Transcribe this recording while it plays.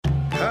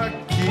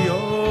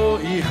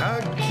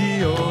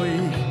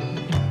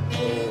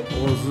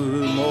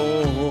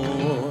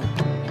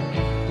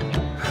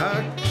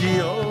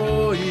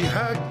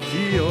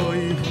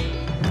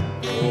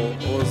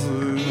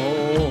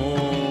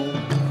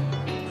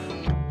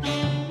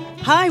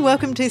Hi,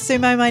 welcome to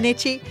Sumo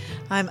Mainichi.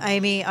 I'm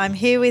Amy. I'm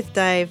here with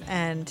Dave,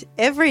 and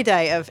every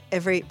day of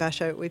every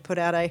basho we put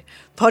out a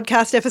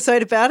podcast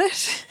episode about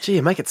it. Gee,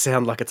 you make it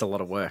sound like it's a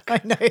lot of work.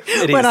 I know.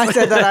 When I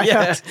said that, I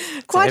felt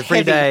quite every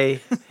heavy.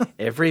 Day,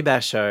 every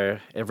basho,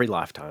 every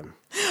lifetime.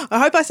 I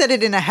hope I said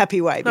it in a happy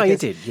way. No, you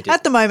because did.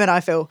 At the moment, I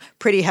feel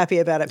pretty happy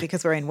about it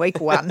because we're in week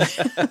 1.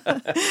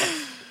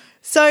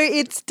 So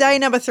it's day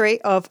number 3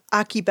 of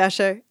Aki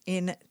Basho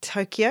in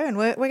Tokyo, and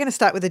we're going to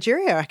start with the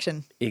Juryo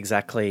action.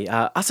 Exactly.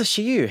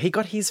 Asashiyu, he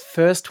got his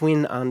first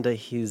win under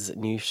his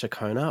new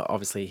Shikona.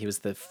 Obviously, he was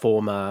the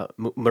former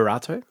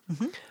Murato.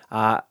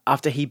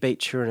 After he beat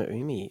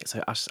Churanoumi.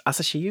 So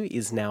Asashiyu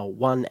is now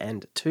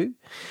 1-2.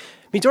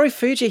 Midori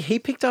Fuji, he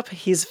picked up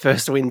his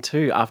first win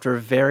too after a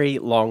very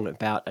long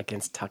bout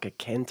against Taka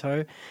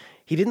Kento.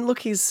 He didn't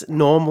look his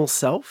normal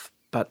self,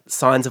 but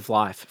signs of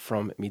life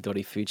from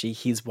Midori Fuji.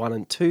 He's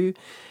 1-2.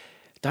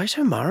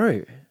 Daisho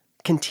Maru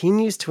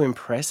continues to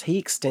impress. He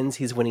extends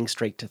his winning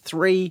streak to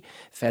 3.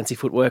 Fancy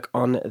footwork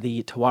on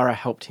the Tawara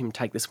helped him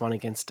take this one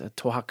against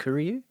Toha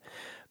Kuryu.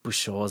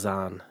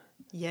 Bushozan.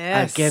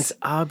 Yes. Against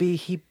Abi,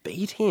 he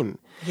beat him.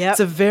 Yep. It's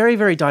a very,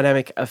 very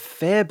dynamic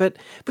affair, but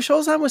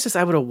Bushozan was just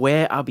able to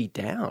wear Abi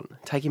down,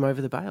 take him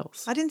over the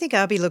bales. I didn't think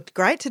Abi looked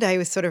great today. He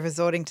was sort of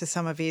resorting to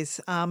some of his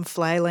arm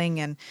flailing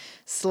and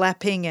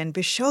slapping, and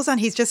Bushozan,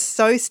 he's just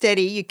so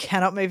steady, you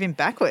cannot move him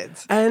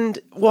backwards. And,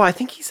 well, I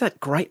think he's that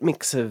great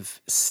mix of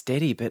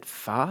steady but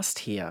fast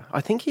here.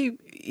 I think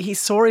he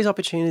saw his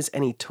opportunities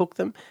and he took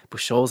them.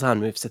 Bushozan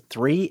moves to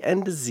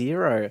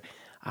 3-0.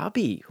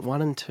 Abi,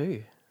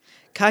 1-2.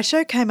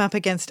 Kaisho came up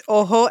against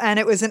Oho, and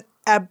it was an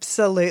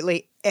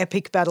absolutely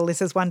epic battle.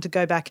 This is one to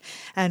go back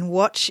and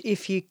watch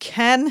if you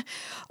can.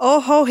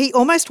 Oho, he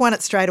almost won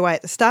it straight away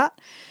at the start,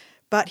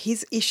 but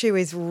his issue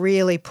is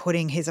really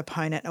putting his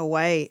opponent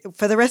away.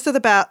 For the rest of the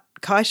bout,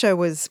 Kaisho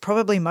was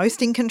probably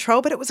most in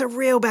control, but it was a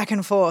real back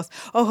and forth.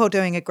 Oho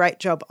doing a great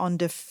job on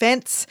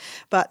defence,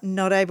 but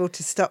not able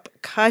to stop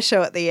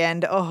Kaisho at the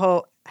end.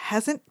 Oho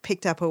hasn't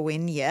picked up a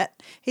win yet.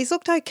 He's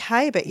looked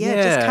okay, but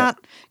just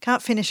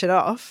can't finish it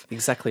off.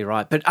 Exactly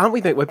right. But aren't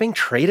we? We're being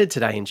treated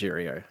today in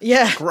Juryo.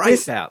 Yeah,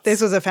 Great bouts.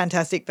 This was a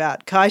fantastic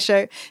bout.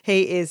 Kaisho,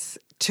 he is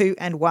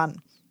 2-1.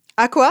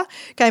 Aqua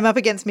came up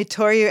against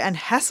Mitoryu and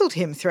hassled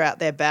him throughout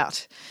their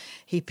bout.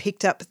 He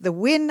picked up the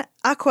win.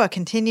 Aqua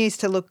continues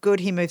to look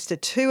good. He moves to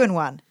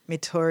 2-1.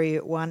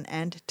 Mitoryu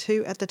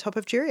 1-2 at the top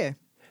of Juryo.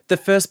 The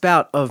first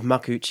bout of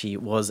Makuuchi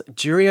was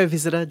Juryo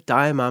visitor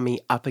Daiamami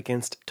up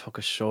against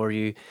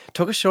Tokushoryu.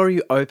 Tokushoryu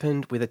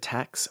opened with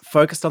attacks,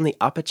 focused on the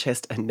upper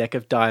chest and neck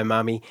of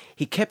Daiamami.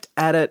 He kept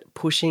at it,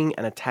 pushing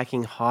and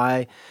attacking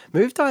high,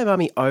 moved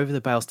Daiamami over the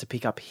bales to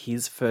pick up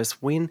his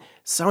first win.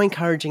 So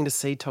encouraging to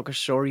see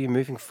Tokushoryu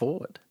moving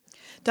forward.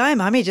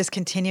 Daiamami just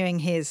continuing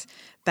his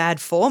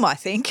bad form, I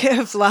think,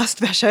 of last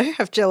basho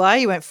of July.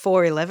 He went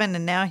 4-11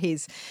 and now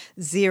he's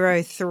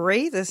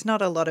 0-3. There's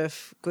not a lot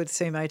of good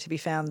sumo to be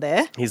found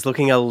there. He's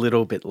looking a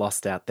little bit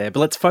lost out there.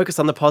 But let's focus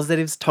on the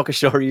positives.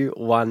 Tokushoryu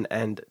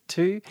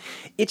 1-2.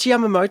 Ichi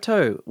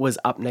Yamamoto was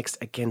up next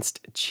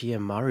against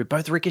Chiyomaru.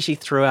 Both Rikishi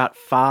threw out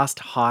fast,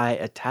 high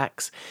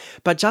attacks.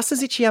 But just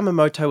as Ichi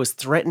Yamamoto was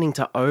threatening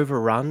to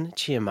overrun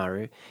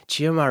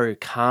Chiyomaru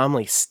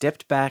calmly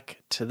stepped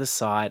back to the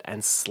side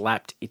and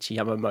slapped Ichi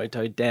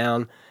Yamamoto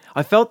down.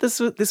 I felt this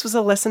was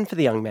a lesson for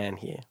the young man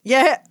here.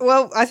 Yeah,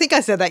 well, I think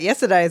I said that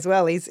yesterday as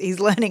well.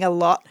 He's learning a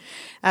lot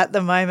at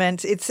the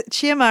moment. It's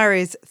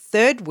Chiyomaru's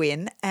 3rd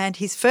win and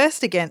his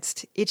first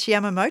against Ichi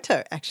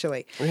Yamamoto,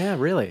 actually. Yeah,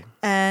 really.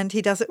 And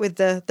he does it with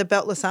the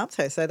beltless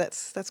Amto, so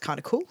that's kind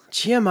of cool.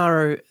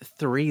 Chiyomaru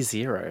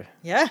 3-0.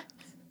 Yeah,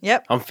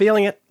 yep. I'm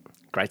feeling it.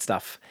 Great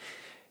stuff.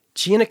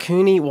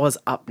 Chiyanakuni was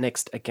up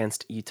next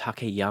against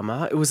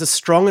Yutakeyama. It was a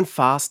strong and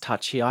fast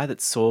Tachiai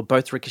that saw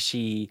both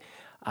Rikishi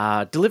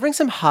delivering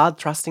some hard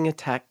thrusting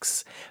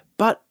attacks,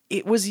 but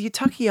it was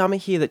Yutakeyama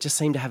here that just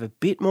seemed to have a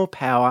bit more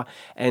power,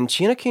 and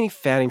Chiyanakuni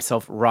found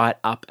himself right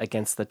up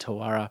against the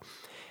Tawara.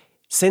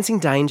 Sensing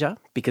danger,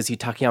 because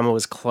Yutakeyama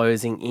was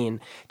closing in,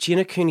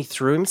 Chiyanakuni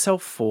threw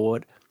himself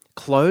forward,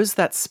 closed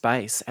that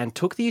space, and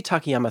took the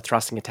Yutakeyama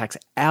thrusting attacks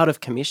out of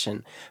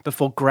commission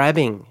before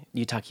grabbing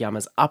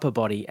Yutakeyama's upper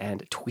body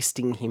and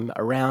twisting him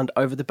around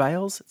over the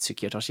bales.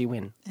 Tsukiyotoshi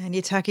win. And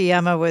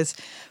Yutakeyama was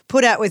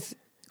put out with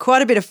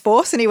quite a bit of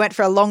force and he went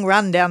for a long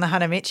run down the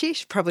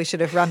Hanamichi. Probably should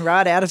have run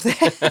right out of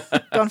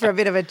there, gone for a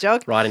bit of a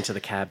jog. Right into the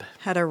cab.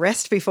 Had a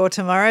rest before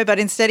tomorrow, but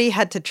instead he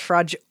had to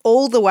trudge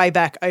all the way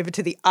back over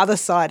to the other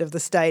side of the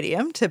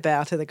stadium to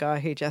bow to the guy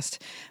who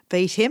just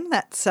beat him.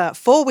 That's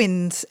 4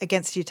 wins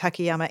against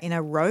Yutakeyama in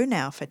a row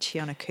now for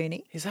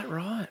Chiyanakuni. Is that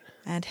right?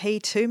 And he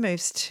too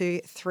moves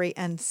to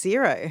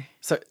 3-0.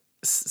 So,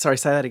 sorry,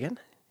 say that again?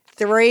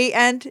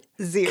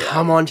 3-0.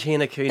 Come on,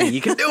 Chiyanakuni,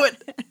 you can do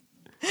it.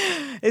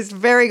 It's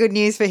very good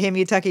news for him.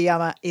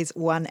 Yutakeyama is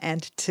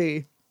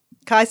 1-2.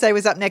 Kaisei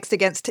was up next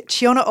against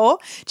Chionoo.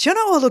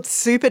 Chionoo looked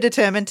super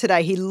determined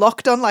today. He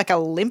locked on like a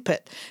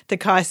limpet to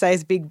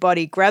Kaisei's big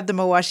body, grabbed the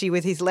mawashi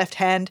with his left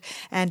hand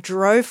and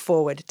drove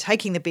forward,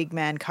 taking the big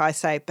man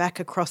Kaisei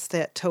back across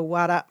the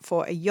Tawara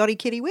for a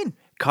Yorikiri win.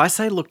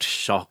 Kaisei looked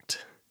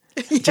shocked.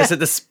 just at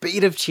the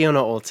speed of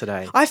Chiyono-o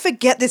today. I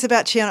forget this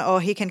about Chiyono-o.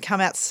 He can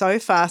come out so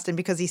fast, and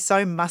because he's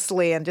so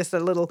muscly and just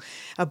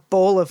a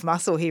ball of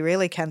muscle, he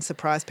really can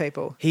surprise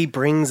people. He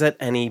brings it,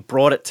 and he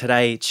brought it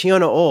today.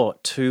 Chiyono-o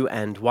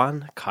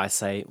 2-1,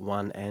 Kaisei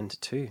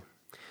 1-2.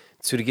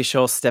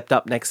 Tsurugisho stepped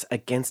up next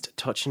against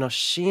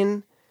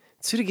Tochinoshin.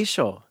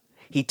 Tsurugisho,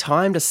 he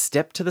timed a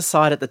step to the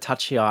side at the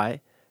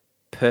tachi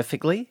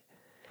perfectly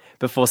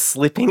before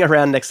slipping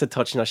around next to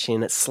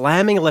Tochinoshin,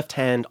 slamming a left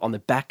hand on the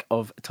back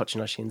of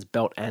Tochinoshin's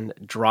belt and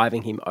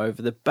driving him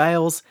over the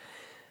bales.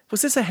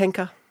 Was this a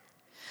henka?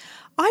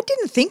 I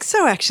didn't think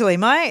so, actually.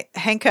 My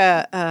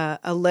henka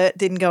alert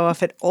didn't go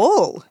off at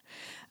all.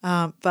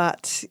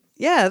 But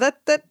yeah,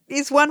 that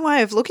is one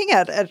way of looking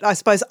at it, I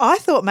suppose. I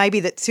thought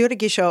maybe that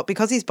Tsurugisho,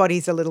 because his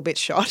body's a little bit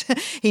shot,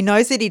 he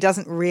knows that he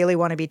doesn't really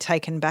want to be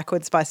taken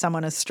backwards by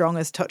someone as strong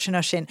as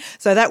Tochinoshin.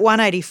 So that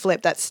 180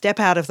 flip, that step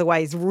out of the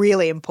way, is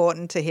really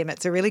important to him.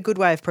 It's a really good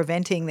way of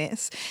preventing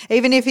this.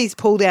 Even if his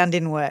pull down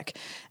didn't work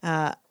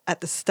at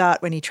the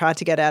start when he tried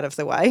to get out of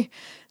the way,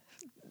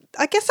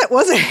 I guess that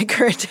was a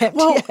henka attempt.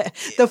 Well,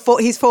 yeah.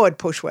 His forward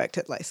push worked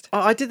at least.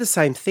 I did the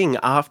same thing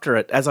after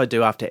it, as I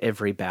do after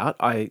every bout.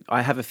 I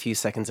have a few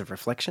seconds of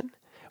reflection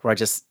where I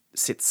just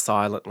sit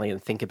silently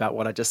and think about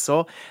what I just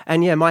saw.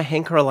 And yeah, my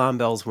henka alarm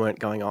bells weren't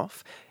going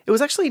off. It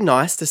was actually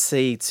nice to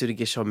see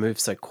Tsurugisho move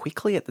so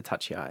quickly at the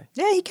tachi.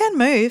 Yeah, he can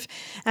move.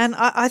 And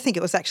I think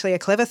it was actually a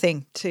clever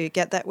thing to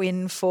get that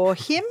win for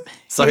him.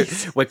 So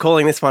we're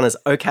calling this one as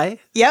okay?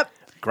 Yep.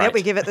 Great. Yep,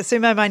 we give it the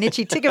Sumo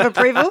Mainichi tick of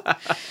approval.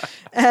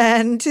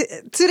 And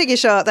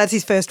Tsurugisho, that's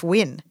his first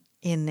win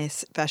in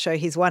this basho.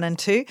 He's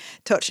 1-2.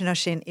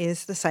 Tochinoshin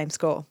is the same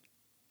score.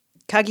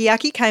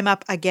 Kageyaki came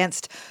up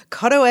against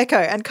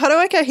Kotoeko. And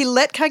Kotoeko, he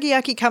let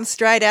Kageyaki come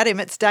straight at him.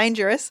 It's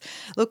dangerous.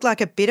 Looked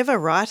like a bit of a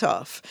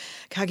write-off.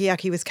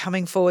 Kageyaki was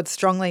coming forward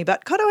strongly,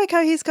 but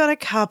Kotoeko, he's got a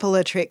couple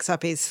of tricks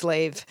up his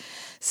sleeve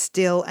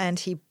still, and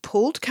he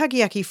pulled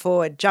Kageyaki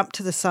forward, jumped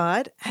to the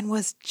side, and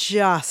was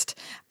just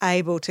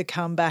able to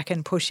come back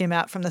and push him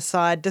out from the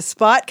side,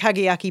 despite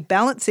Kageyaki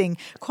balancing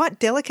quite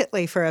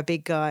delicately for a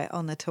big guy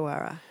on the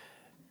Tawara.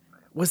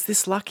 Was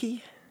this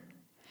lucky?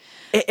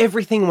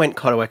 Everything went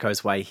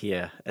Kotoeko's way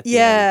here at the end.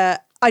 Yeah,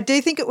 I do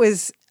think it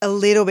was a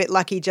little bit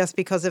lucky just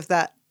because of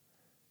that,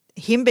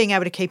 him being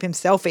able to keep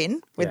himself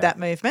in with that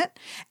movement,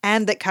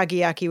 and that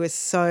Kageyaki was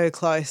so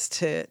close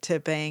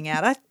to being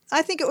out.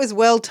 I think it was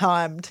well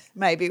timed,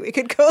 maybe we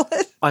could call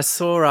it. I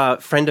saw a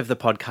friend of the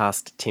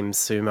podcast, Tim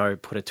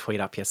Sumo, put a tweet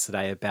up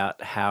yesterday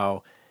about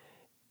how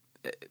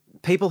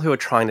people who are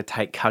trying to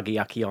take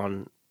Kageyaki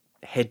on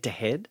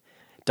head-to-head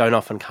don't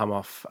often come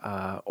off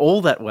all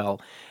that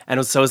well. And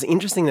it was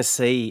interesting to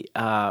see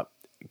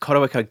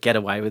Kotoeko get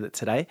away with it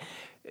today.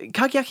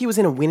 Kageyaki was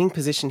in a winning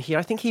position here.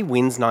 I think he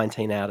wins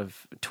 19 out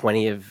of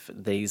 20 of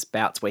these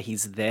bouts where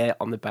he's there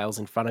on the bales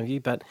in front of you.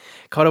 But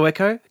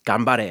Kotoeko,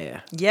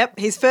 ganbare. Yep,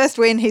 his first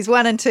win. He's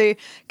 1-2.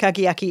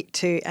 Kageyaki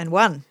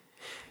 2-1.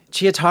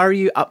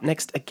 Chiyotairyu up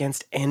next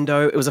against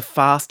Endo. It was a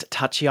fast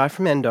tachi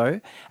from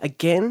Endo.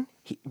 Again,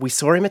 we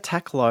saw him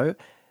attack low.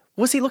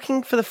 Was he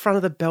looking for the front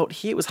of the belt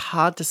here? It was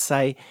hard to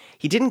say.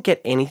 He didn't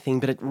get anything,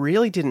 but it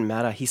really didn't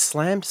matter. He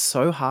slammed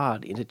so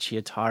hard into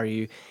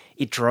Chiyotairyu.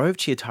 It drove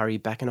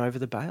Chiyotairyu back and over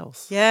the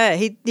bales. Yeah,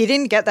 he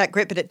didn't get that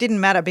grip, but it didn't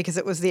matter because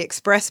it was the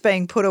Express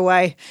being put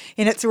away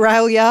in its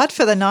rail yard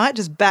for the night,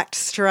 just backed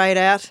straight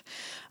out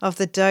of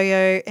the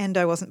doyo.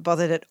 Endo wasn't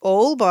bothered at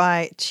all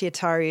by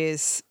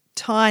Chiyotairyu's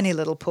tiny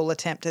little pull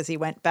attempt as he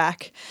went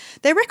back.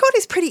 Their record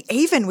is pretty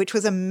even, which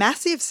was a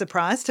massive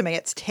surprise to me.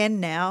 It's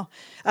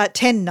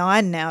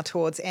 10-9 now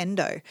towards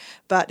Endo,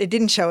 but it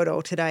didn't show it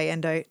all today.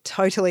 Endo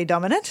totally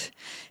dominant.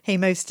 He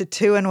moves to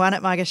 2-1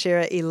 at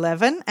Maegashira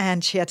 11,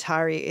 and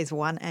Chiyotairyu is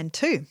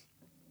 1-2.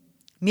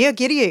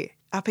 Myogiryu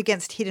up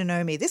against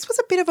Hidenomi. This was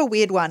a bit of a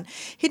weird one.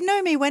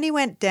 Hidenomi, when he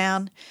went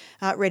down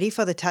ready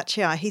for the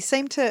tachi, he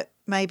seemed to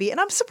maybe, and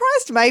I'm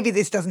surprised maybe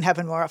this doesn't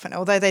happen more often,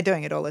 although they're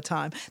doing it all the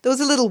time. There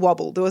was a little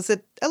wobble. There was a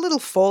little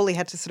fall. He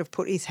had to sort of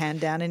put his hand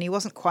down and he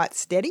wasn't quite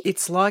steady.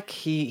 It's like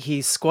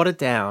he squatted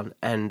down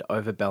and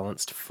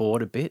overbalanced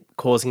forward a bit,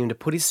 causing him to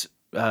put his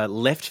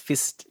left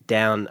fist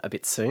down a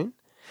bit soon. And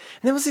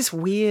there was this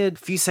weird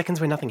few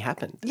seconds where nothing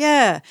happened.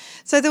 Yeah.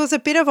 So there was a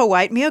bit of a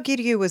wait.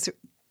 Myogiryu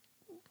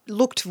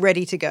looked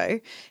ready to go.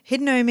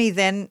 Hidenomi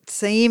then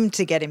seemed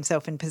to get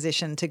himself in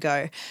position to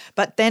go.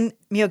 But then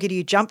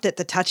Myogiryu jumped at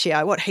the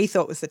tachi, what he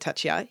thought was the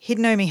tachi.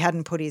 Hidenomi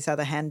hadn't put his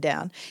other hand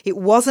down. It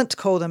wasn't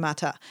called a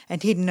mata, and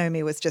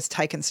Hidenomi was just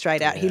taken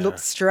straight out. Yeah. He looked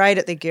straight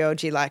at the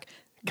Gyoji like,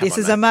 this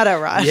is a mata,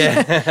 right?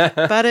 Yeah.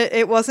 But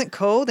it wasn't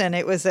called, and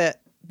it was the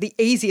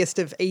easiest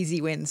of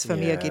easy wins for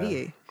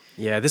Myogiryu.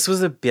 Yeah, this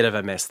was a bit of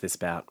a mess, this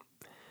bout.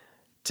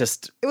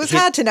 It was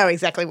hard to know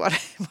exactly what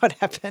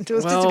happened. It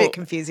was just a bit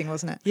confusing,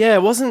 wasn't it? Yeah,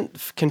 it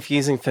wasn't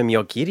confusing for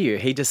Myogiryu.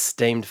 He just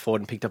steamed forward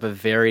and picked up a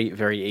very,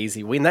 very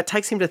easy win. That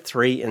takes him to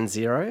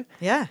 3-0.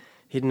 Yeah.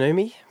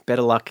 Hidenomi,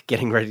 better luck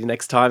getting ready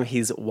next time.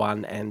 He's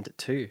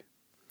 1-2.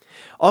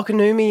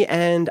 Okanumi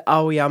and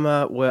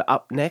Aoyama were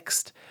up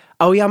next.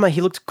 Aoyama,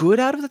 he looked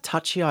good out of the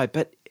tachi,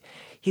 but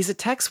his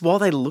attacks, while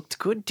they looked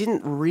good,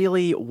 didn't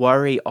really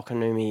worry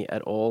Okanumi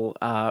at all.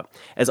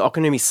 As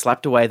Okanumi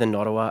slapped away the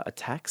Nodowa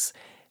attacks,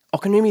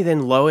 Okanumi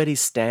then lowered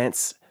his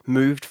stance,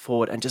 moved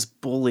forward and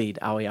just bullied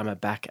Aoyama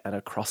back and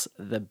across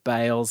the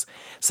bales.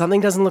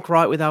 Something doesn't look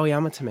right with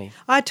Aoyama to me.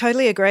 I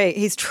totally agree.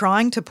 He's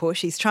trying to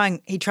push.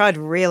 He tried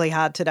really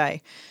hard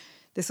today.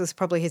 This was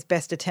probably his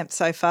best attempt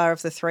so far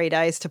of the 3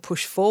 days to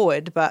push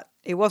forward, but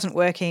it wasn't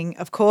working.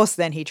 Of course,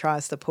 then he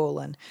tries the pull,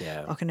 and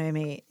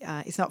Okanumi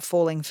is not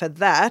falling for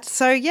that.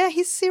 So, yeah,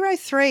 he's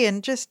 0-3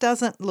 and just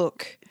doesn't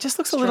look It just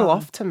looks strong. a little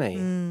off to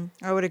me.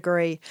 I would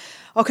agree.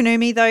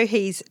 Okanumi, though,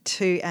 he's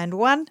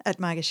 2-1 at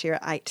Maegashira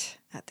 8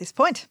 at this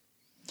point.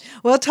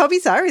 Well,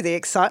 Tobizaru, the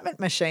excitement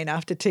machine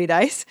after 2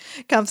 days,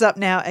 comes up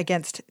now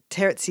against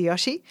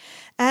Terutsuyoshi.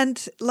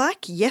 And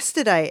like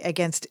yesterday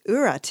against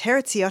Ura,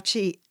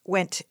 Terutsuyoshi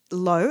went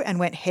low and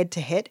went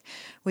head-to-head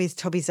with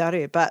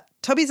Tobizaru. But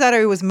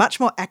Tobizaru was much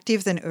more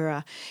active than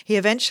Ura. He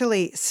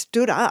eventually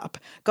stood up,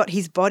 got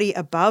his body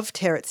above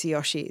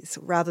Terutsuyoshi's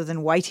rather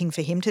than waiting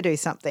for him to do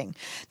something.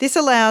 This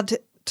allowed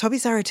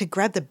Tobizaru to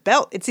grab the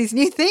belt. It's his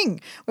new thing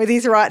with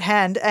his right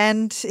hand,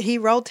 and he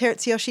rolled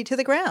Terutsuyoshi to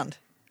the ground.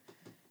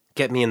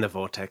 Get me in the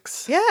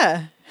vortex.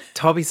 Yeah.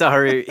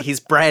 Tobizaru,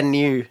 he's brand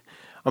new.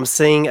 I'm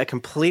seeing a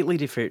completely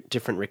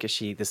different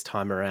Ricochet this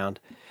time around.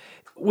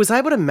 Was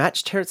able to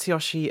match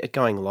Terutsuyoshi at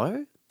going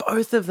low.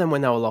 Both of them,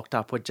 when they were locked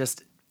up, were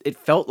just, it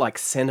felt like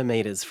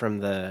centimetres from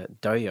the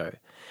doyo.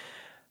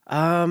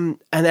 And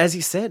as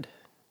you said,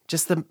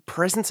 just the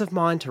presence of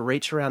mind to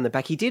reach around the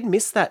back. He did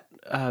miss that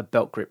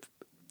belt grip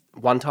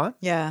one time.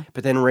 Yeah.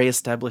 But then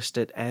re-established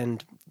it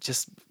and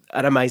just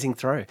an amazing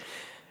throw.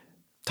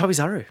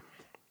 Tobizaru.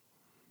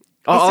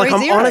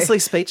 I'm honestly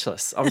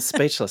speechless. I'm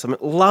speechless. I'm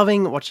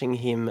loving watching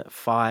him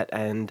fight,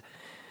 and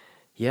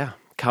yeah,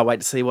 can't wait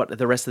to see what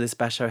the rest of this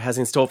basho has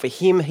in store for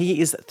him. He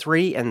is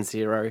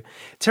 3-0.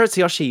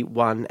 Terutsuyoshi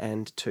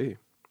 1-2.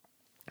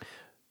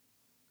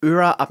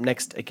 Ura up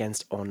next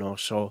against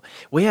Onosho.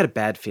 We had a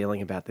bad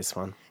feeling about this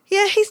one.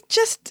 Yeah, he's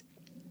just,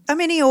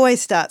 he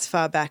always starts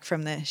far back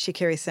from the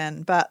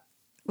Shikiri-sen, but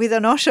with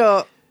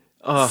Onosho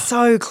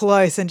so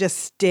close and just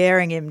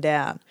staring him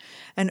down,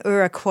 and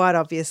Ura quite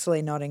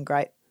obviously not in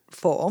great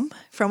form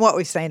from what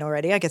we've seen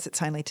already. I guess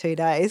it's only 2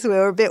 days. We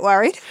were a bit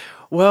worried.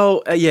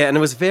 Well, yeah, and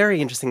it was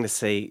very interesting to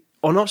see.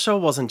 Onosho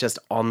wasn't just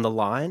on the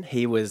line.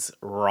 He was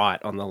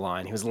right on the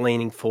line. He was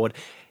leaning forward.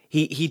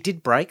 He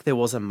did break. There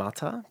was a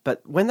mutter.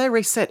 But when they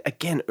reset,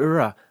 again,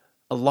 Ura,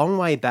 a long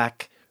way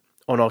back,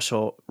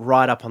 Onosho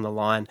right up on the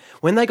line.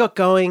 When they got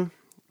going,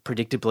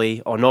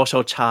 predictably,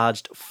 Onosho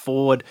charged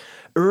forward.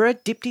 Ura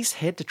dipped his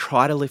head to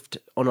try to lift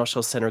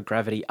Onosho's centre of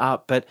gravity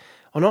up, but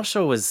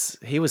Onosho was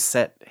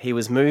set. He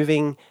was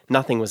moving.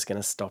 Nothing was going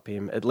to stop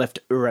him. It left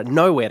Ura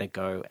nowhere to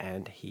go,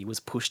 and he was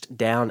pushed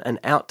down and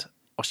out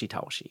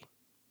Oshitaoshi.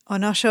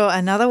 Onosho,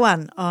 another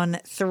one on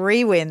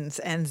 3 wins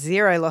and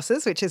 0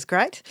 losses, which is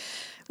great.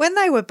 When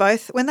they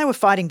were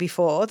fighting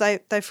before, they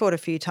fought a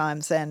few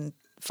times, and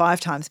 5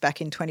 times back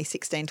in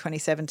 2016,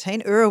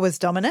 2017. Ura was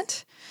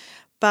dominant.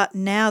 But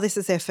now this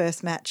is their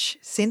first match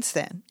since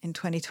then in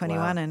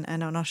 2021, and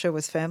Onosho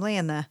was firmly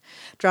in the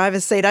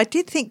driver's seat. I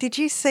did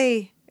you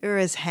see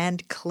Ura's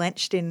hand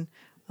clenched in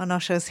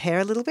Onosho's hair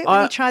a little bit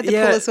when he tried the pull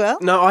as well?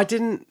 No, I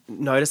didn't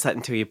notice that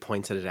until you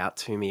pointed it out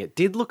to me. It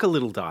did look a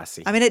little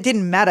dicey. It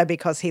didn't matter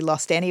because he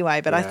lost anyway,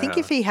 but I think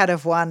if he had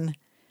have won,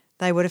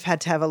 they would have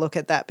had to have a look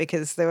at that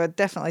because there were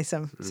definitely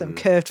some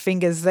curved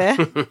fingers there.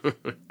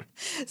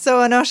 So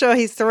Onosho,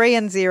 he's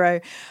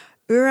 3-0.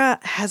 Ura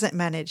hasn't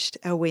managed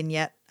a win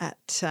yet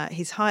at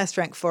his highest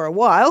rank for a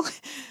while,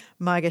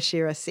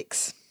 Maegashira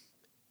 6.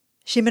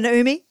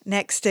 Shimanumi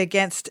next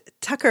against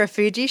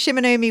Takarafuji.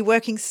 Shimanumi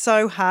working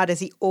so hard as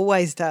he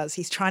always does.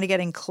 He's trying to get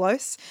in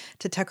close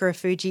to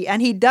Takarafuji,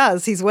 and he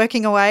does. He's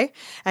working away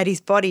at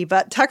his body,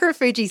 but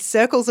Takarafuji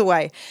circles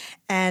away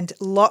and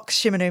locks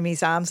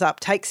Shimanumi's arms up,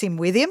 takes him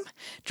with him,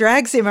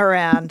 drags him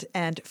around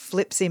and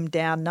flips him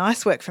down.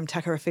 Nice work from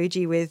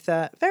Takarafuji with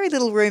very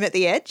little room at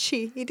the edge.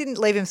 He didn't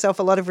leave himself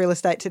a lot of real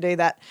estate to do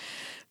that,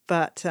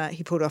 but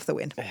he pulled off the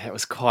win. It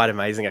was quite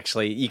amazing,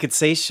 actually. You could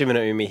see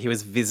Shimanumi, he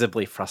was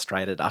visibly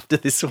frustrated after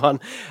this one,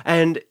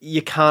 and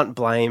you can't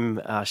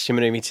blame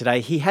Shimanumi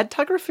today. He had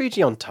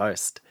Takarafuji on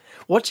toast.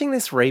 Watching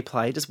this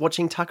replay, just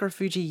watching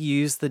Takarafuji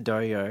use the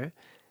doyo,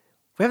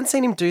 we haven't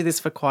seen him do this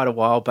for quite a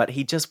while, but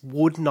he just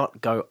would not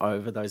go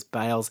over those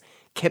bales,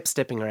 kept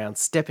stepping around.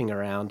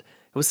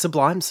 It was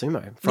sublime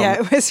sumo from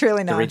it was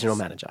really nice. The regional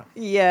manager.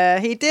 Yeah,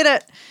 he did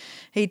it.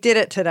 He did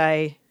it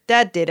today.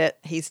 Dad did it.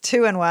 He's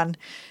 2-1.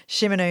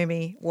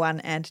 Shimanumi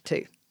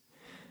 1-2.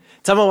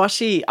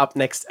 Tamawashi up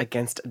next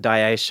against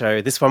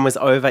Daisho. This one was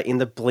over in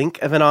the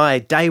blink of an eye.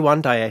 Day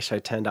 1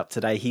 Daisho turned up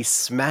today. He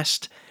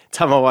smashed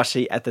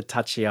Tamawashi at the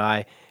touchy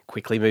eye,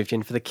 quickly moved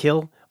in for the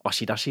kill.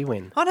 Oshidashi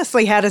win.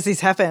 Honestly, how does this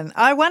happen?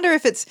 I wonder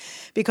if it's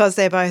because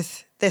their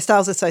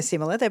styles are so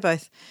similar. They're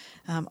both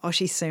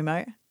Oshi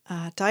sumo.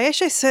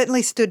 Daisho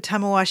certainly stood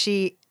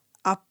Tamawashi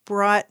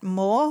upright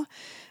more,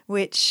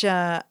 which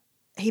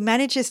he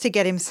manages to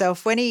get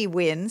himself, when he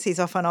wins, he's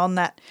often on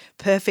that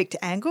perfect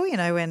angle,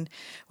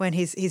 when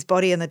his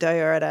body and the do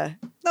are at a,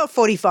 not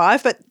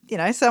 45, but,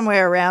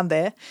 somewhere around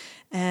there.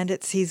 And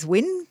it's his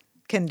win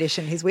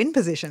condition, his win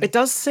position. It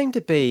does seem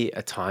to be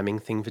a timing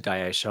thing for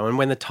Daisho. And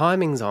when the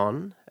timing's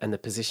on and the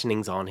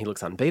positioning's on, he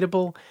looks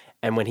unbeatable.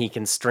 And when he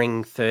can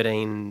string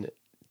 13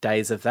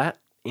 days of that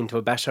into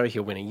a basho,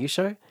 he'll win a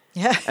Yusho.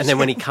 Yeah. And then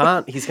when he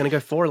can't, he's going to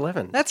go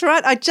 4-11. That's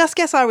right. I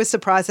guess I was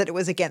surprised that it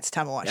was against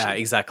Tamawashi. Yeah,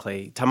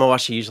 exactly.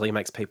 Tamawashi usually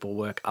makes people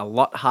work a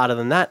lot harder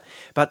than that.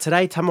 But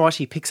today,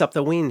 Tamawashi picks up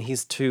the win.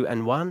 He's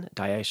 2-1.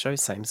 Daisho,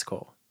 same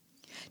score.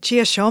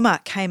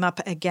 Chiyoshoma came up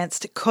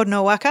against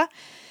Kotonowaka,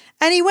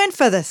 and he went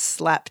for the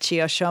slap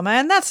Chiyoshoma,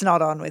 and that's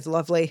not on with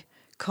lovely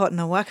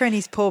Kotonowaka and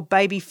his poor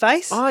baby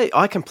face.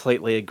 I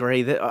completely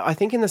agree. I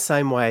think in the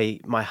same way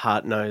my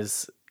heart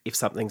knows if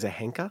something's a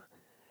henka,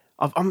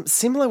 I'm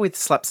similar with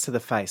slaps to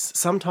the face.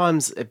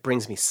 Sometimes it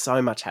brings me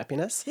so much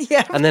happiness.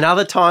 Yeah. And then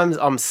other times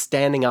I'm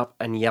standing up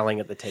and yelling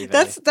at the TV.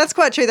 That's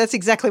quite true. That's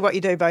exactly what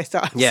you do both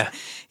times. Yeah.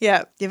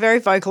 Yeah. You're very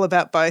vocal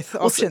about both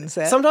options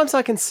there. Sometimes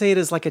I can see it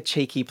as like a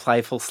cheeky,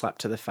 playful slap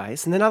to the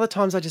face. And then other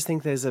times I just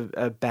think there's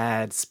a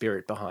bad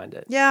spirit behind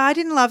it. Yeah, I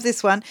didn't love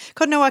this one.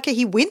 Kotonowaka,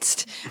 he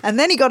winced and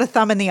then he got a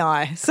thumb in the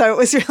eye. So it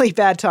was really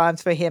bad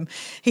times for him.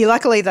 He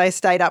luckily, though,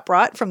 stayed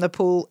upright from the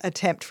pull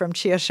attempt from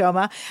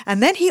Chiyoshoma.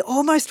 And then he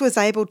almost was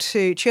able to,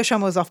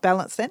 Chiyoshoma was off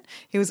balance then.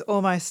 He was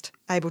almost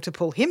able to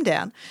pull him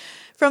down.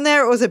 From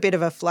there, it was a bit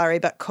of a flurry,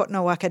 but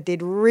Kotonowaka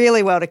did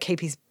really well to keep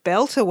his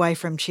belt away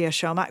from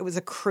Chiyoshoma. It was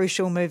a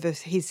crucial move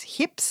of his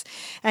hips,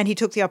 and he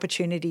took the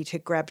opportunity to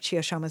grab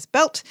Chiyoshoma's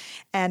belt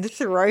and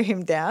throw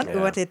him down. Yeah.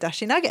 Uwate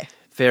Dashinage.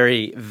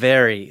 Very,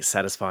 very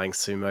satisfying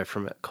sumo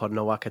from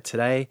Kotonowaka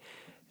today.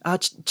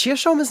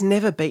 Chiyoshoma's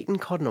never beaten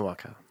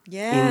Kotonowaka.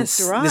 Yes,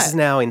 right. This is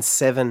now in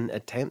 7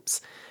 attempts.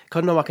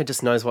 Kotonowaka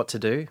just knows what to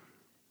do.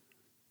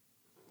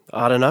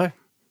 I don't know.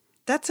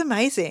 That's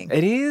amazing.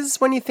 It is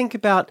when you think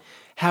about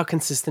how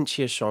consistent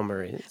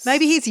Chiyoshoma is.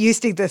 Maybe he's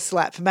used to the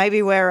slap.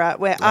 Maybe we're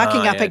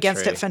arcing up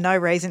against true. it for no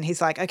reason.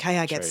 He's like, okay,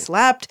 I get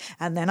slapped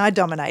and then I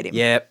dominate him.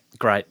 Yeah,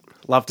 great.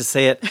 Love to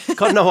see it.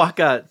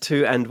 Kotonowaka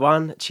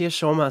 2-1.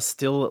 Chiyoshoma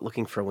still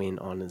looking for a win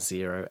on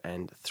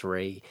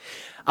 0-3.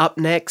 Up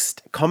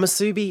next,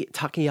 Komusubi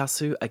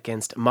Takayasu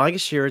against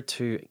Maegashira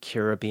to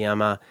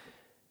Kiribiyama.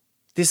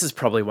 This is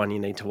probably one you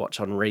need to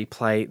watch on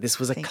replay. This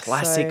was a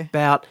classic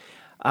bout.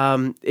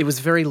 It was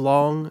very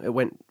long. It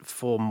went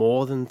for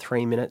more than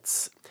 3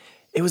 minutes.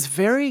 It was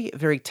very,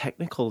 very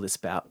technical, this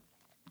bout,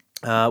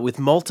 with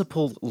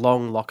multiple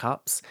long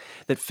lockups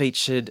that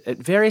featured at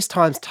various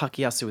times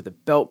Takayasu with a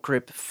belt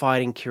grip,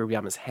 fighting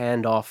Kiribiyama's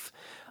hand off.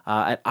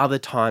 At other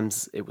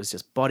times, it was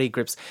just body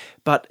grips.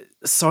 But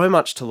so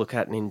much to look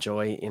at and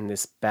enjoy in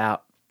this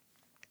bout.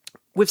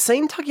 We've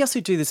seen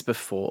Takayasu do this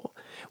before,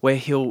 where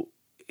he'll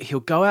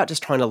go out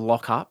just trying to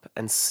lock up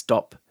and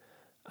stop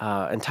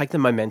and take the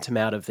momentum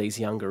out of these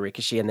younger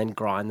Rikishi and then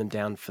grind them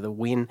down for the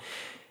win.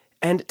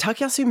 And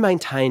Takayasu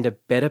maintained a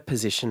better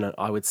position,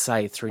 I would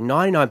say, through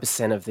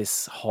 99% of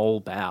this whole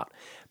bout.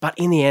 But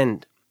in the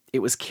end, it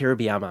was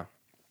Kiribiyama.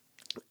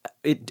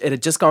 It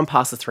had just gone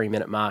past the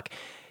 3-minute mark.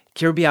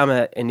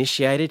 Kiribiyama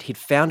initiated. He'd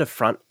found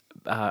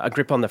a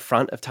grip on the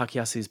front of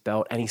Takayasu's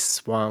belt, and he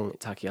swung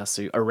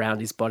Takayasu around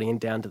his body and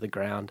down to the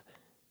ground.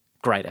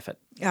 Great effort.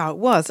 Oh, it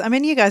was. I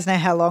mean, you guys know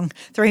how long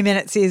 3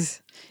 minutes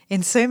is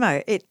in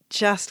sumo. It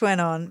just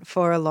went on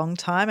for a long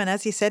time. And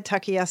as you said,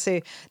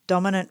 Takayasu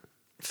dominant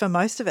for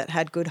most of it,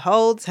 had good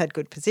holds, had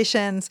good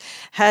positions,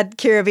 had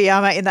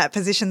Kiribiyama in that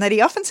position that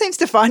he often seems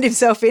to find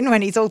himself in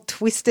when he's all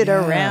twisted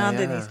around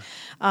and his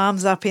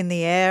arms up in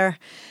the air.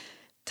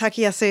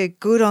 Takayasu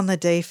good on the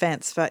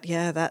defense, but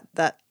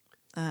that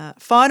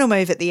final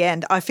move at the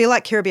end, I feel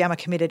like Kiribiyama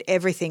committed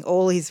everything,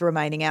 all his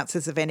remaining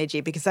ounces of energy,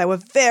 because they were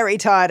very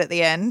tired at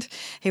the end.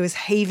 He was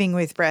heaving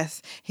with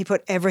breath. He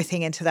put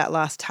everything into that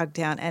last tug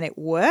down and it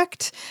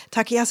worked.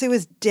 Takayasu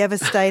was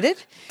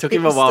devastated. Took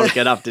him a while to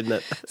get up, didn't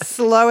it?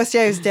 Slowest,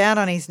 he was down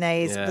on his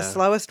knees, the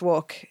slowest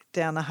walk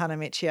down the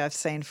Hanamichi I've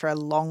seen for a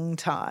long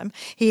time.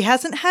 He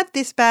hasn't had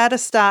this bad a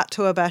start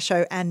to a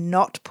basho and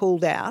not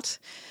pulled out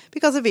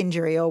because of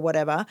injury or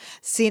whatever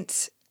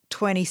since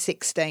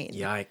 2016.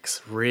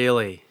 Yikes,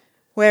 really?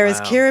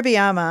 Whereas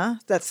Kiribiyama,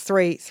 that's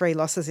three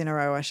losses in a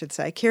row, I should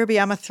say.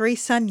 Kiribiyama, 3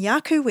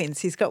 Sanyaku wins.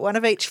 He's got one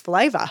of each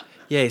flavour.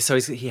 Yeah, so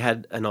he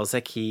had an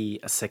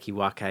Ozeki, a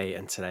Sekiwake,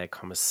 and today a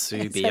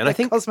Komusubi. And I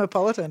think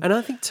Cosmopolitan. And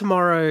I think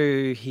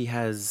tomorrow he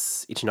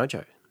has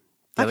Ichinojo,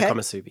 the other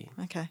Komusubi.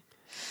 Okay.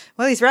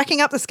 Well, he's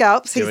racking up the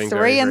scalps. He's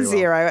 3-0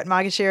 well. at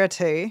Maegashira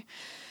 2.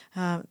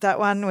 That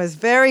one was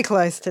very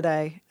close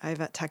today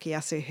over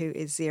Takayasu, who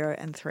is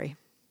 0-3.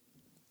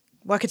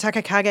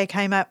 Wakataka Kage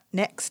came up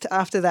next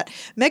after that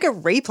mega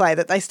replay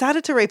that they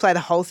started to replay the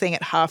whole thing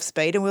at half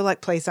speed, and we were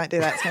like, please don't do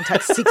that. It's going to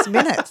take 6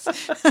 minutes.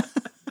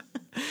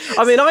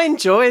 I mean, I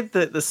enjoyed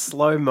the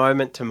slow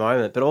moment to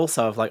moment, but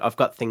also I've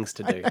got things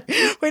to do.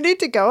 We need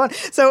to go on.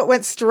 So it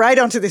went straight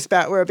onto this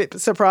bout. We're a bit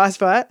surprised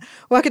by it.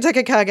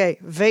 Wakataka Kage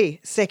v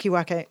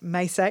Sekiwake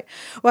Meisei.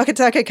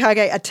 Wakataka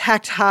Kage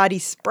attacked hard. He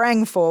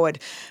sprang forward.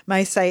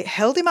 Meisei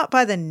held him up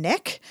by the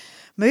neck,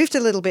 moved a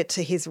little bit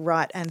to his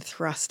right and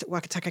thrust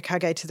Wakataka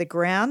Kage to the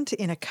ground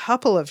in a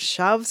couple of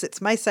shoves. It's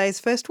Meisei's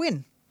first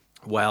win.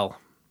 Well,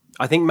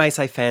 I think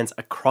Meisei fans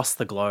across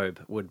the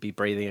globe would be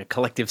breathing a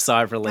collective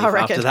sigh of relief I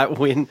reckon. after that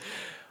win.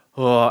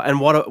 Oh, and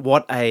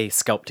what a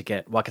scalp to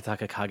get.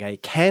 Wakataka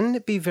Kage can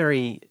be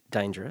very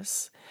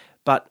dangerous.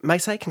 But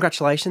Meisei,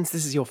 congratulations.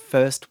 This is your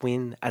first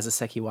win as a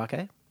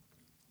Sekiwake.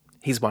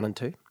 He's 1 and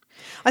 2.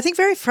 I think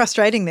very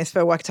frustrating this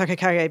for Wakataka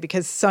Kage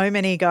because so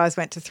many guys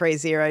went to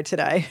 3-0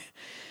 today.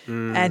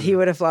 And he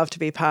would have loved to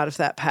be part of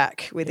that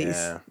pack with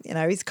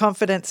his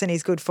confidence and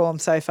his good form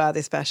so far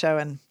this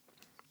basho and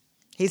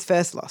his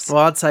first loss.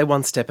 Well, I'd say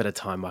one step at a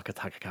time,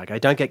 Wakataka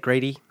Kage. Don't get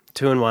greedy.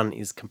 2 and 1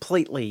 is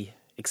completely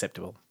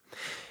acceptable.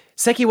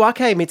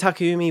 Sekiwake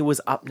Mitakeumi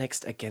was up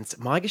next against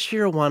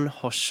Maegashira 1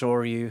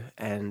 Hoshoryu,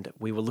 and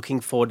we were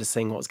looking forward to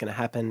seeing what was going to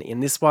happen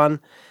in this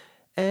one,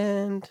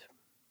 and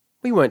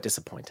we weren't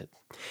disappointed.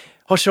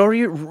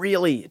 Hoshoryu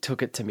really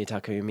took it to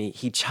Mitakeumi.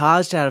 He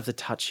charged out of the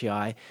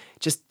tachiai,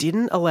 just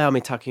didn't allow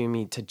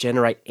Mitakeumi to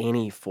generate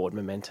any forward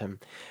momentum.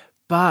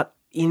 But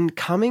in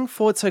coming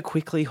forward so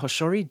quickly,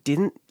 Hoshoryu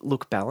didn't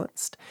look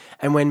balanced,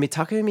 and when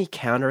Mitakeumi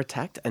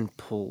counterattacked and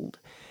pulled,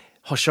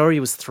 Hoshoryu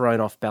was thrown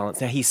off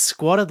balance. Now, he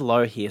squatted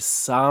low here,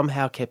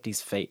 somehow kept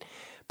his feet,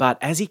 but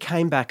as he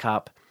came back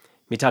up,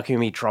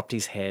 Mitakeumi dropped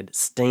his head,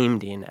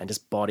 steamed in, and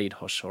just bodied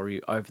Hoshoryu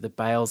over the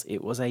bales.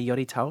 It was a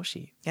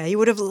Yoritaoshi. Yeah, he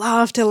would have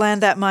loved to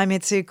land that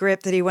Maimitsu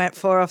grip that he went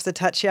for off the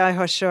tachiai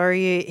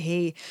Hoshoryu.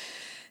 He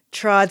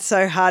tried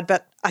so hard,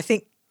 but I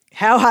think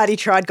how hard he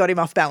tried got him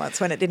off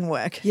balance when it didn't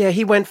work. Yeah,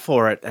 he went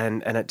for it,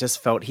 and it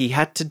just felt he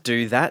had to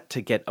do that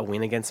to get a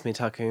win against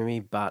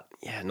Mitakeumi, but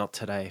yeah, not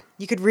today.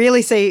 You could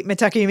really see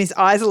Mitakeumi's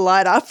eyes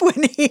light up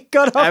when he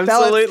got off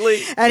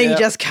Absolutely. balance. And he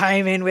just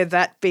came in with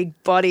that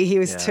big body. He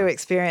was too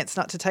experienced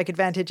not to take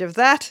advantage of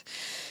that.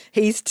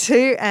 He's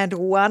 2 and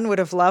 1, would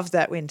have loved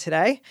that win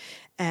today.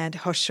 And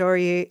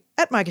Hoshoryu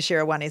at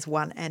Maegashira 1 is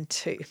 1 and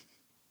 2.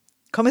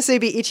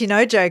 Komusubi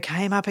Ichinojo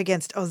came up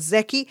against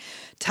Ozeki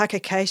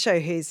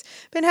Takakeisho, who's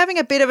been having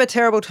a bit of a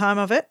terrible time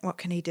of it. What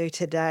can he do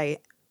today?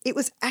 It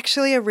was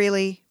actually a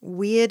really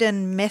weird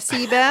and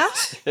messy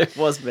bout. It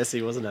was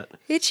messy, wasn't it?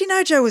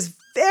 Ichinojo was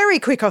very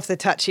quick off the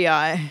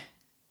tachiai.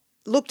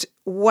 Looked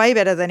way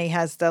better than he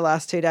has the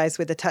last 2 days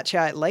with the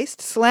tachiai at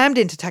least. Slammed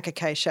into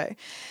Takakeisho.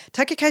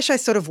 Takakeisho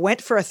sort of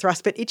went for a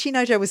thrust, but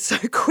Ichinojo was so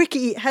quick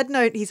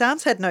his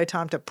arms had no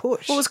time to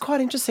push. Well, it was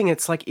quite interesting.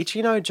 It's like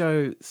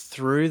Ichinojo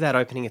threw that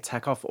opening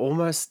attack off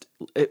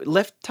it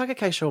left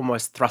Takakeisho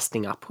almost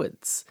thrusting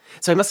upwards.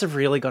 So he must have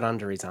really got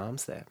under his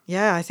arms there.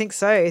 Yeah, I think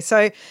so.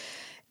 So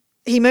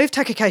he moved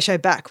Takakeisho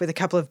back with a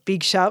couple of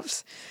big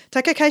shoves.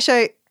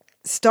 Takakeisho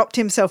stopped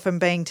himself from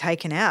being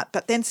taken out,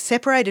 but then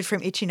separated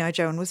from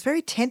Ichinojo and was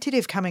very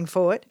tentative coming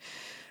forward.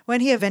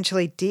 When he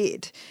eventually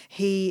did,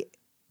 he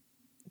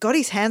got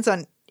his hands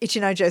on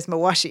Ichinojo's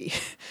mawashi,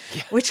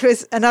 which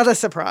was another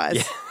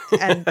surprise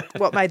and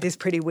what made this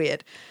pretty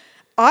weird.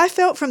 I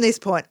felt from this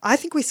point, I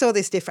think we saw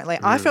this differently.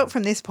 I felt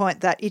from this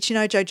point that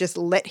Ichinojo just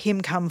let him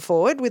come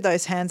forward with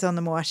those hands on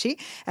the mawashi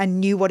and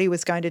knew what he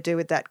was going to do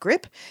with that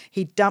grip.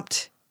 He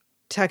dumped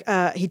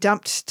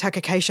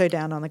Takakeisho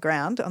down on the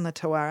ground on the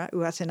Tawara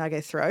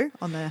Uwatenage throw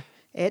on the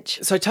edge.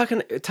 So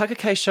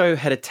Takakeisho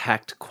had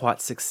attacked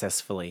quite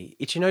successfully.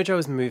 Ichinojo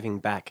was moving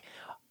back.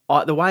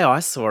 The way I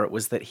saw it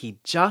was that he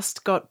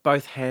just got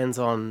both hands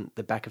on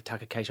the back of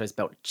Takakeisho's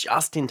belt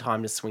just in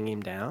time to swing him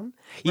down.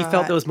 You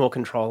felt there was more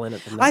control in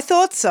it than that? I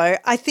thought so.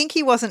 I think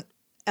he wasn't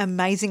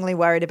amazingly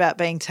worried about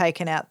being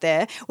taken out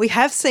there. We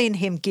have seen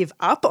him give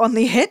up on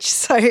the edge.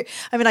 So,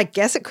 I mean, I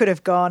guess it could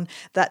have gone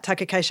that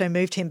Takakeisho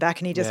moved him back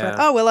and he just went,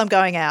 oh, well, I'm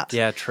going out.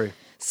 Yeah, true.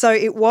 So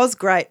it was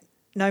great,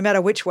 no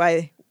matter which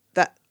way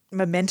that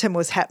momentum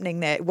was happening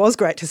there. It was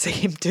great to see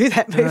him do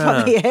that move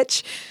on the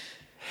edge.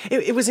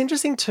 It was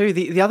interesting too.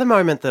 The other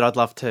moment that I'd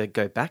love to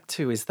go back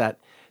to is that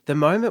the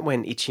moment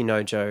when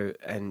Ichinojo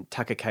and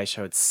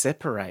Takakeisho had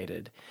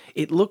separated,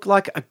 it looked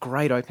like a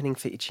great opening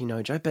for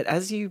Ichinojo, but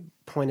as you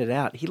pointed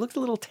out, he looked a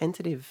little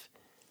tentative.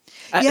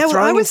 I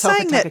was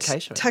saying that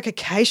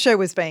Takakeisho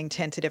was being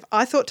tentative.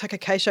 I thought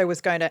Takakeisho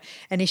was going to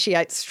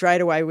initiate straight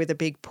away with a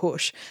big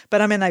push,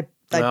 but I mean, they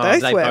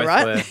both were,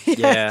 right?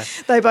 Yeah.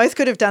 They both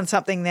could have done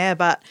something there,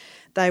 but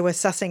they were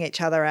sussing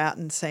each other out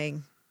and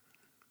seeing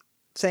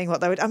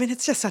what they would. I mean,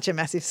 it's just such a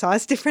massive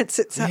size difference.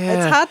 It's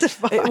hard to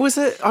find. It was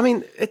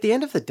at the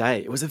end of the day,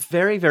 it was a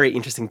very, very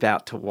interesting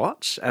bout to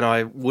watch, and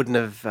I wouldn't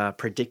have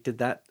predicted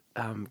that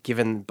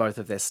given both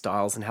of their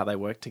styles and how they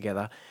work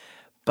together.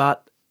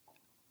 But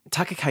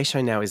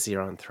Takakeisho now is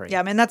 0 and 3. Yeah,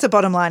 I mean, that's a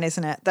bottom line,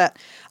 isn't it? That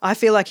I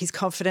feel like his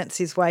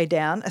confidence is way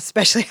down,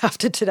 especially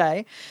after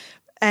today,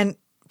 and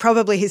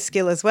probably his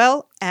skill as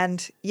well.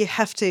 And you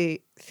have to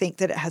think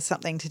that it has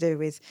something to do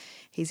with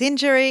his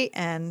injury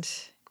and,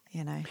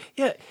 you know.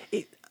 Yeah,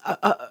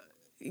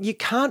 you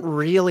can't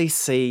really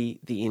see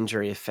the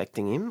injury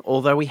affecting him,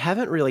 although we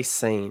haven't really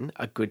seen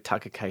a good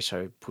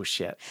Takakeisho push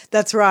yet.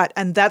 That's right.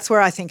 And that's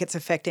where I think it's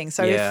affecting.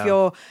 So Yeah. if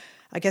you're,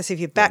 I guess if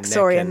your back's neck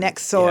sore, your and-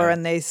 neck's sore, yeah.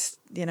 and there's,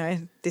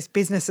 this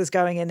business is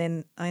going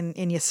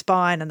in your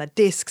spine and the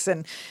discs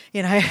and,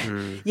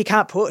 you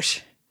can't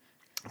push.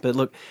 But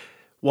look,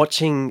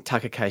 watching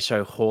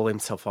Takakeisho haul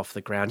himself off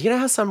the ground, you know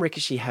how some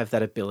Rikishi have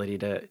that ability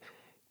to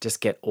just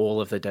get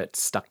all of the dirt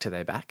stuck to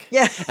their back?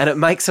 Yeah. And it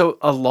makes a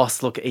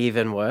loss look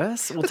even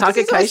worse. Well, Because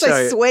he's also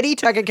Takakeisho... sweaty,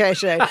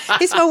 Takakeisho.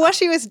 His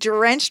mawashi was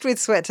drenched with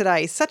sweat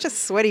today. He's such a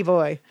sweaty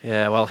boy.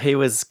 Yeah, well, he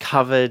was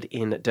covered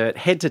in dirt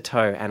head to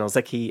toe, and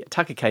Ozeki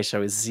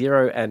Takakeisho is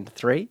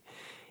 0-3,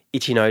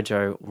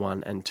 Ichinojo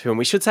 1-2. And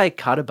we should say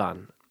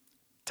Karaban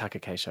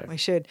Takakeisho. We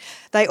should.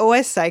 They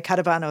always say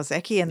Karaban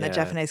Ozeki in the Yeah.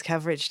 Japanese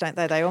coverage, don't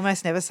they? They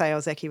almost never say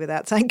Ozeki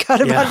without saying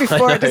Karaban Yeah, I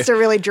before it, know. just to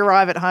really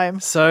drive it home.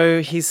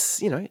 So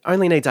he's,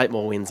 only needs 8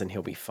 more wins and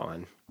he'll be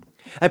fine.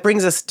 That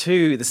brings us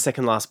to the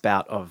second last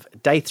bout of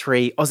day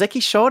 3. Ozeki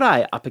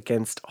Shodai up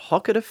against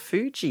Hokuto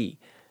Fuji.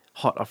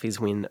 Hot off his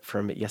win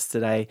from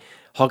yesterday.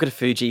 Hokuto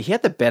Fuji, he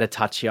had the better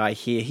touchy eye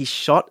here. He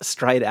shot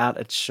straight out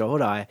at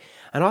Shodai,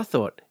 and I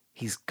thought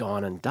he's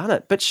gone and done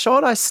it. But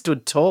Shodai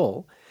stood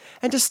tall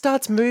and just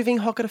starts moving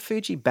Hokuto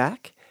Fuji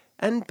back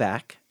and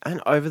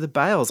over the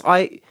bales.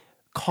 I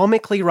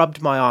comically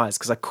rubbed my eyes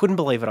because I couldn't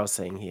believe what I was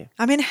seeing here.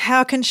 I mean,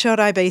 how can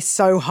Shodai be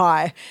so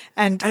high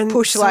and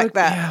push like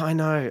that? Yeah,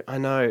 I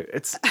know.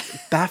 It's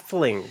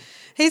baffling.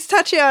 His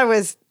touchy eye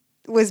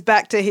was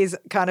back to his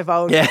kind of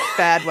old Yeah.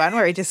 bad one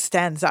where he just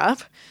stands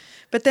up.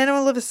 But then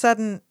all of a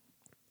sudden,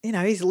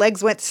 his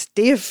legs went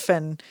stiff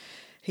and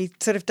he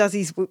sort of does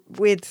these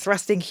weird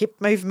thrusting hip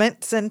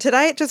movements. And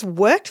today it just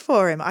worked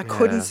for him. I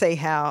couldn't see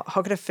how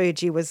Hokuto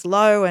Fuji was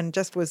low and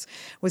just was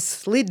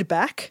slid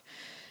back.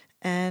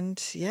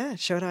 And yeah,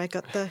 Shodai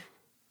got the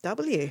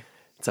W.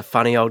 It's a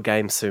funny old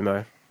game,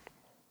 Sumo.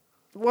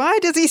 Why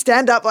does he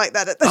stand up like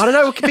that? I don't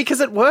know, because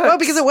it works. Well,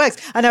 because it works.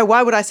 I know.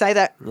 Why would I say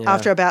that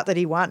after a bout that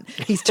he won?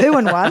 He's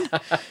 2-1.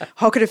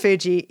 Hokuto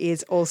Fuji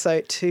is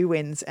also 2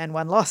 wins and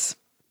 1 loss.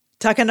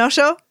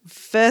 Takanosho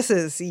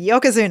versus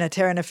Yokozuna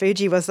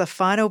Terunofuji was the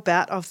final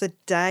bout of the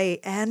day,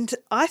 and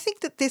I think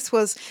that this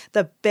was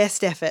the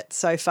best effort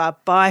so far,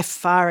 by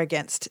far,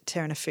 against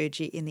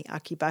Terunofuji in the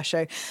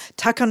Akibasho.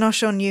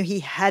 Takanosho knew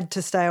he had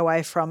to stay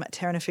away from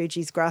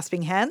Terunofuji's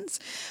grasping hands,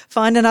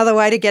 find another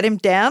way to get him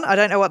down. I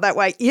don't know what that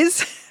way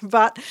is,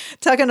 but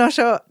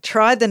Takanosho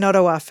tried the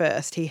Nodowa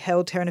first. He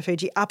held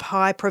Terunofuji up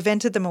high,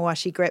 prevented the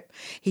Mawashi grip.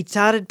 He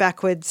darted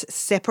backwards,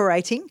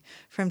 separating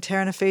from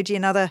Terunofuji,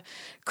 another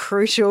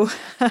crucial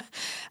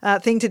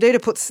thing to do to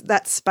put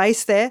that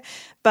space there,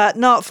 but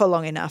not for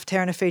long enough.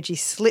 Terunofuji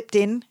slipped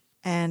in,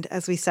 and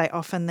as we say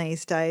often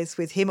these days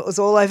with him, it was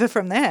all over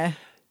from there.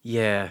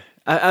 Yeah,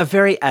 a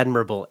very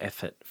admirable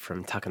effort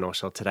from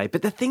Takanosho today.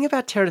 But the thing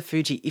about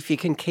Terunofuji, if you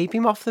can keep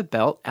him off the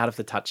belt, out of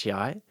the touchy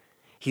eye,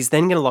 he's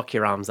then going to lock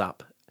your arms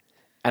up.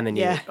 And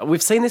then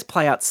we've seen this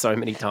play out so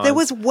many times. There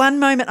was one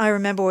moment I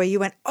remember where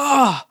you went,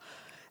 oh,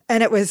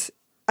 and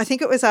I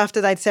think it was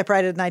after they'd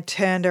separated and they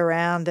turned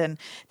around and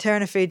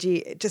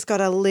Terunofuji just got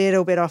a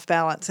little bit off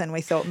balance and we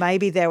thought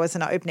maybe there was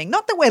an opening.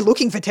 Not that we're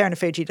looking for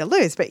Terunofuji to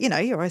lose, but, you're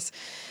always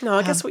you're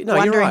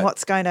wondering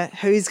right.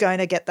 who's going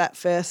to get that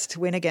first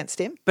win against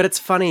him. But it's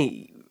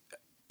funny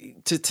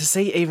to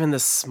see even the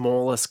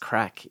smallest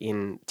crack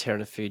in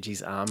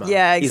Terunofuji's armour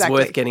is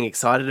worth getting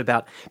excited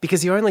about,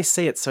 because you only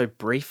see it so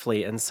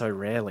briefly and so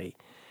rarely.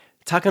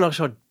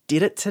 Takanosho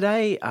did it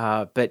today,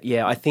 but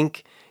I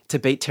think to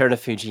beat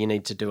Terunofuji, you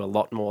need to do a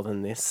lot more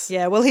than this.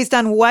 Yeah, well, he's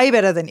done way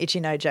better than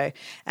Ichinojo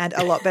and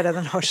a lot better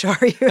than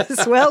Hoshoryu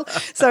as well.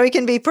 So he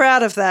can be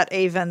proud of that,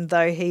 even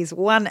though he's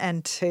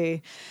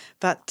 1-2.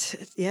 But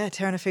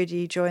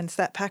Terunofuji joins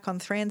that pack on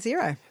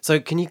 3-0. So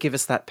can you give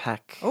us that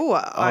pack? Oh,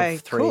 I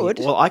could.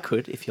 Well, I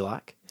could, if you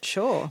like.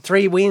 Sure.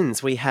 3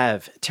 wins. We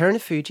have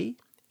Terunofuji,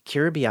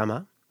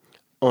 Kiribiyama,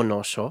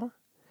 Onosho,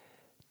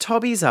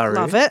 Tobizaru.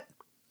 Love it.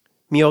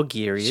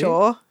 Myogiryu.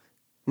 Sure.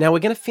 Now we're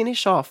going to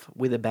finish off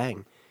with a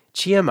bang.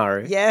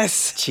 Chiyamaru.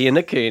 Yes.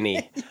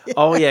 Chiyanakuni.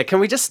 Oh, yeah.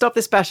 Can we just stop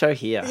this basho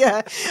here?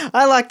 Yeah.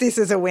 I like this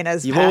as a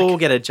winner's You pack. all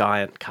get a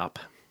giant cup.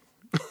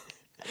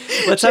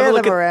 Let's Share have a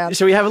look them around.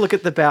 Shall we have a look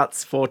at the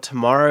bouts for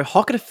tomorrow?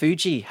 Hokuto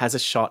Fuji has a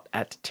shot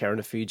at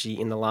Terunofuji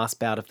in the last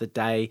bout of the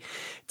day.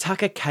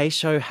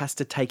 Takakeisho has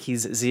to take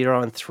his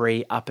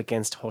 0-3 up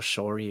against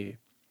Hoshoryu.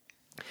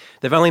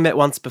 They've only met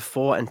once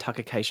before and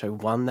Takakeisho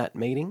won that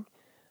meeting.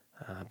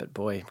 But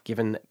boy,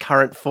 given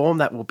current form,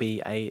 that will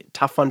be a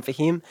tough one for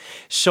him.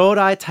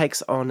 Shodai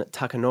takes on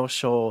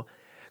Takanosho.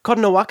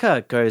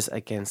 Kotonowaka goes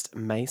against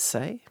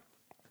Meisei.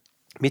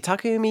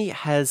 Mitakeumi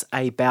has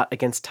a bout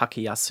against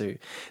Takayasu.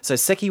 So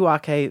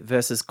Sekiwake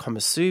versus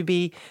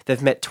Komusubi.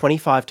 They've met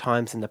 25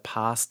 times in the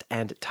past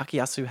and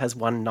Takayasu has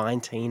won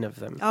 19 of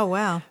them. Oh,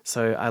 wow.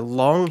 So a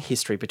long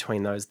history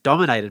between those,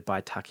 dominated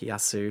by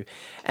Takayasu.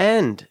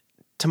 And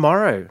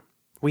tomorrow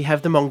we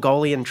have the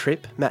Mongolian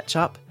trip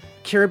matchup.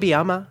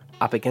 Kiribiyama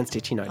up against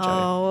Ichinojo.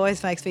 Oh,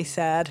 always makes me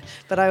sad,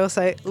 but I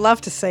also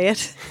love to see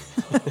it.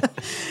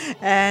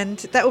 And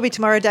that will be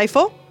tomorrow, day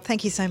 4.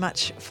 Thank you so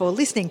much for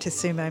listening to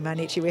Sumo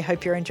Mainichi. We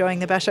hope you're enjoying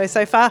the basho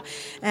so far,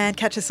 and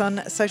catch us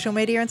on social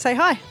media and say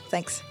hi.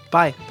 Thanks.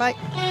 Bye. Bye.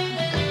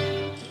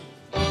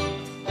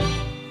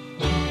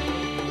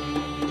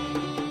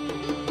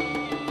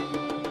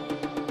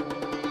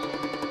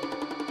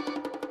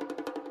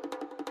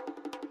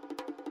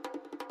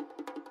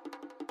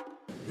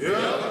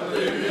 Yeah.